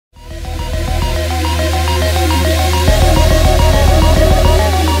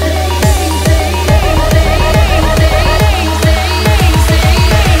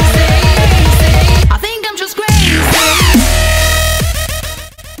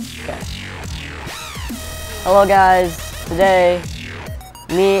Hello guys, today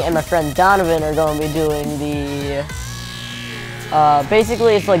me and my friend Donovan are going to be doing the,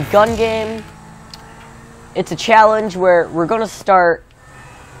 basically it's like gun game. It's a challenge where we're going to start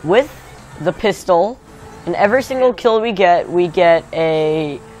with the pistol, and every single kill we get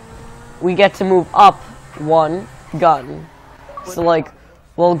to move up one gun. So like,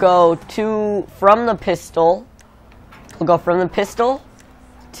 we'll go from the pistol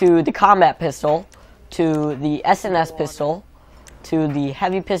to the combat pistol, to the SNS pistol, to the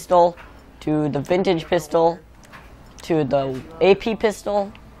heavy pistol, to the vintage pistol, to the AP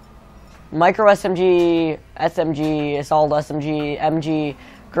pistol, micro SMG, SMG, assault SMG, MG,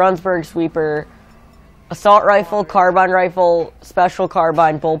 Grunsberg sweeper, assault rifle, carbine rifle, special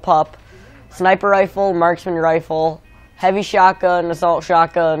carbine, bullpup, sniper rifle, marksman rifle, heavy shotgun, assault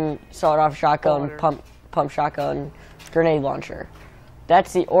shotgun, sawed-off shotgun, pump shotgun, grenade launcher.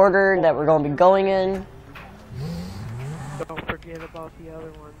 That's the order that we're going to be going in. Don't forget about the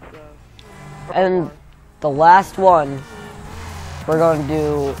other ones. And the last one, we're going to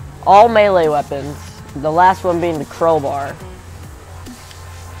do all melee weapons. The last one being the crowbar.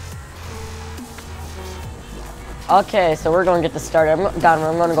 Okay, so we're going to get this started. Donovan,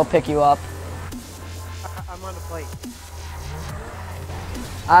 I'm going to go pick you up. I'm on the plate.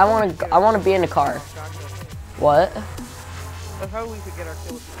 I want to be in the car. What? That's how we could get our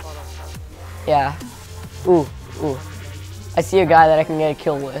kill with the auto. Yeah. Ooh. I see a guy that I can get a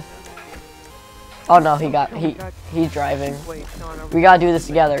kill with. Oh no, he's driving. Wait, no, we gotta do this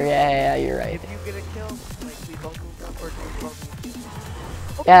together. Yeah, you're right. If you get a kill, like we both move up or do we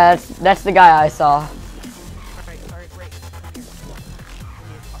both move? Yeah, that's the guy I saw. Alright, great.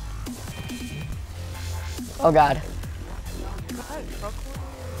 Oh god.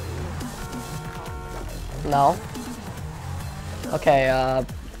 No. Okay,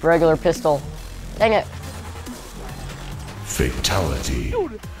 regular pistol. Dang it. Fatality.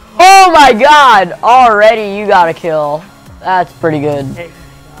 Oh my god! Already you got a kill. That's pretty good.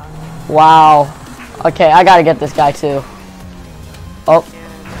 Wow. Okay, I gotta get this guy too. Oh.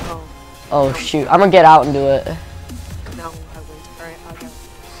 Oh shoot. I'm gonna get out and do it. No, I wait. Alright, I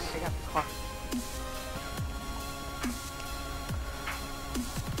got the car.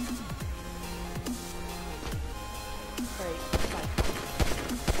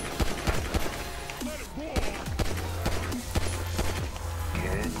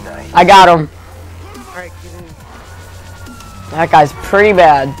 I got him. Alright, get in. That guy's pretty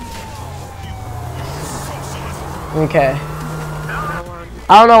bad. Okay. I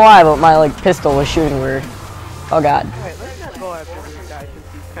don't know why, but my pistol was shooting weird. Oh god. Alright, let's not go after this guy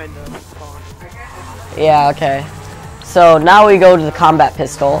since he's kind of spawned. Yeah, okay. So now we go to the combat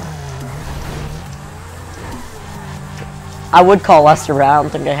pistol. I would call Lester, but I don't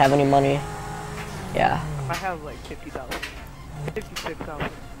think I have any money. Yeah. I have like $50. 56,000.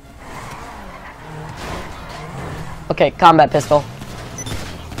 Okay, combat pistol.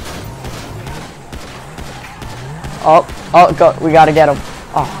 Oh, go! We gotta get him.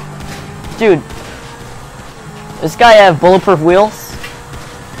 Oh, dude, this guy have bulletproof wheels?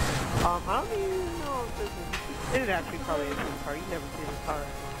 I don't even know if this is. It actually probably is his car. You never see this car.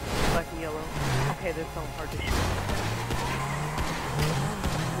 Black and yellow. Okay, this sounds hard to shoot.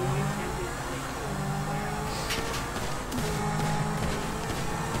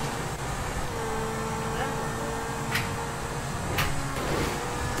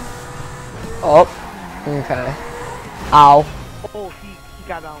 Oh, okay. Ow. Oh, he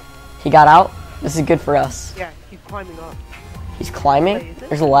got out. He got out? This is good for us. Yeah, he's climbing up. He's climbing? Wait,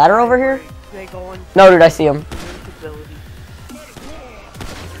 There's a ladder over here? They go in No, dude, I see him. invincibility.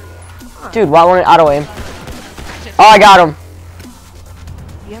 Dude, why won't it auto aim? Oh, I got him.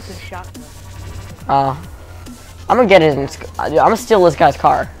 He has a shotgun. I'm gonna get it. I'm gonna steal this guy's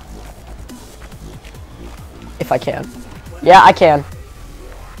car. If I can. Yeah, I can.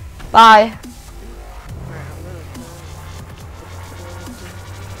 Bye.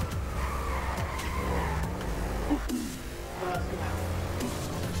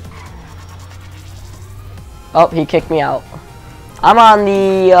 Oh, he kicked me out. I'm on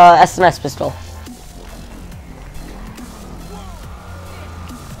the SNS pistol.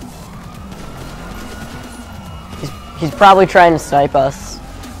 He's probably trying to snipe us.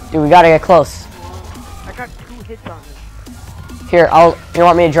 Dude, we gotta get close. I got 2 hits on him. Here, you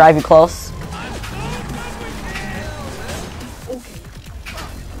want me to drive you close? Okay.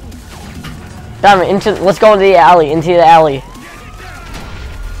 Diamond, let's go into the alley,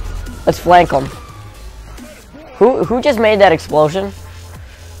 Let's flank them. Who just made that explosion?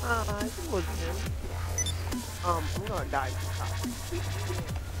 I think it was him. I'm gonna die.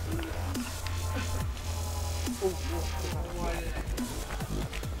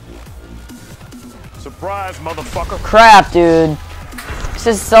 Surprise, motherfucker. Crap, dude. This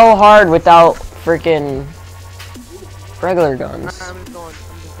is so hard without freaking regular guns. I'm just going.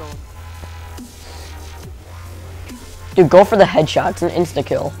 Dude, go for the headshot. It's an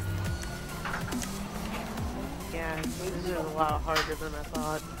insta-kill. Yeah, this is a lot harder than I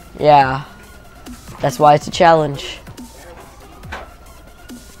thought. Yeah. That's why it's a challenge.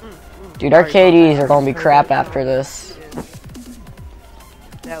 Dude, our KDs are gonna be crap after this.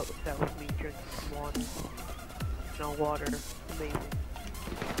 That was me drinking some water. No water. Amazing.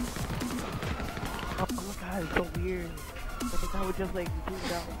 Oh my god, it's so weird. Like I would just like do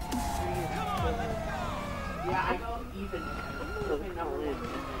that yeah, I don't even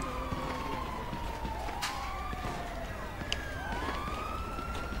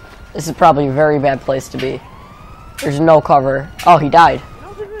This is probably a very bad place to be. There's no cover. Oh, he died.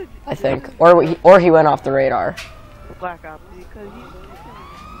 I think. Or he went off the radar. Black Ops, because you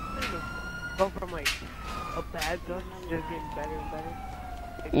go from like a bad gun to just getting better and better.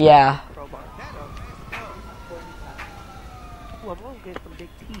 Like, yeah. Crowbar, so. Ooh, I'm gonna get some big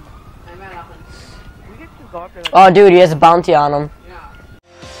teeth. We get to go after like Oh, dude, he has a bounty on him.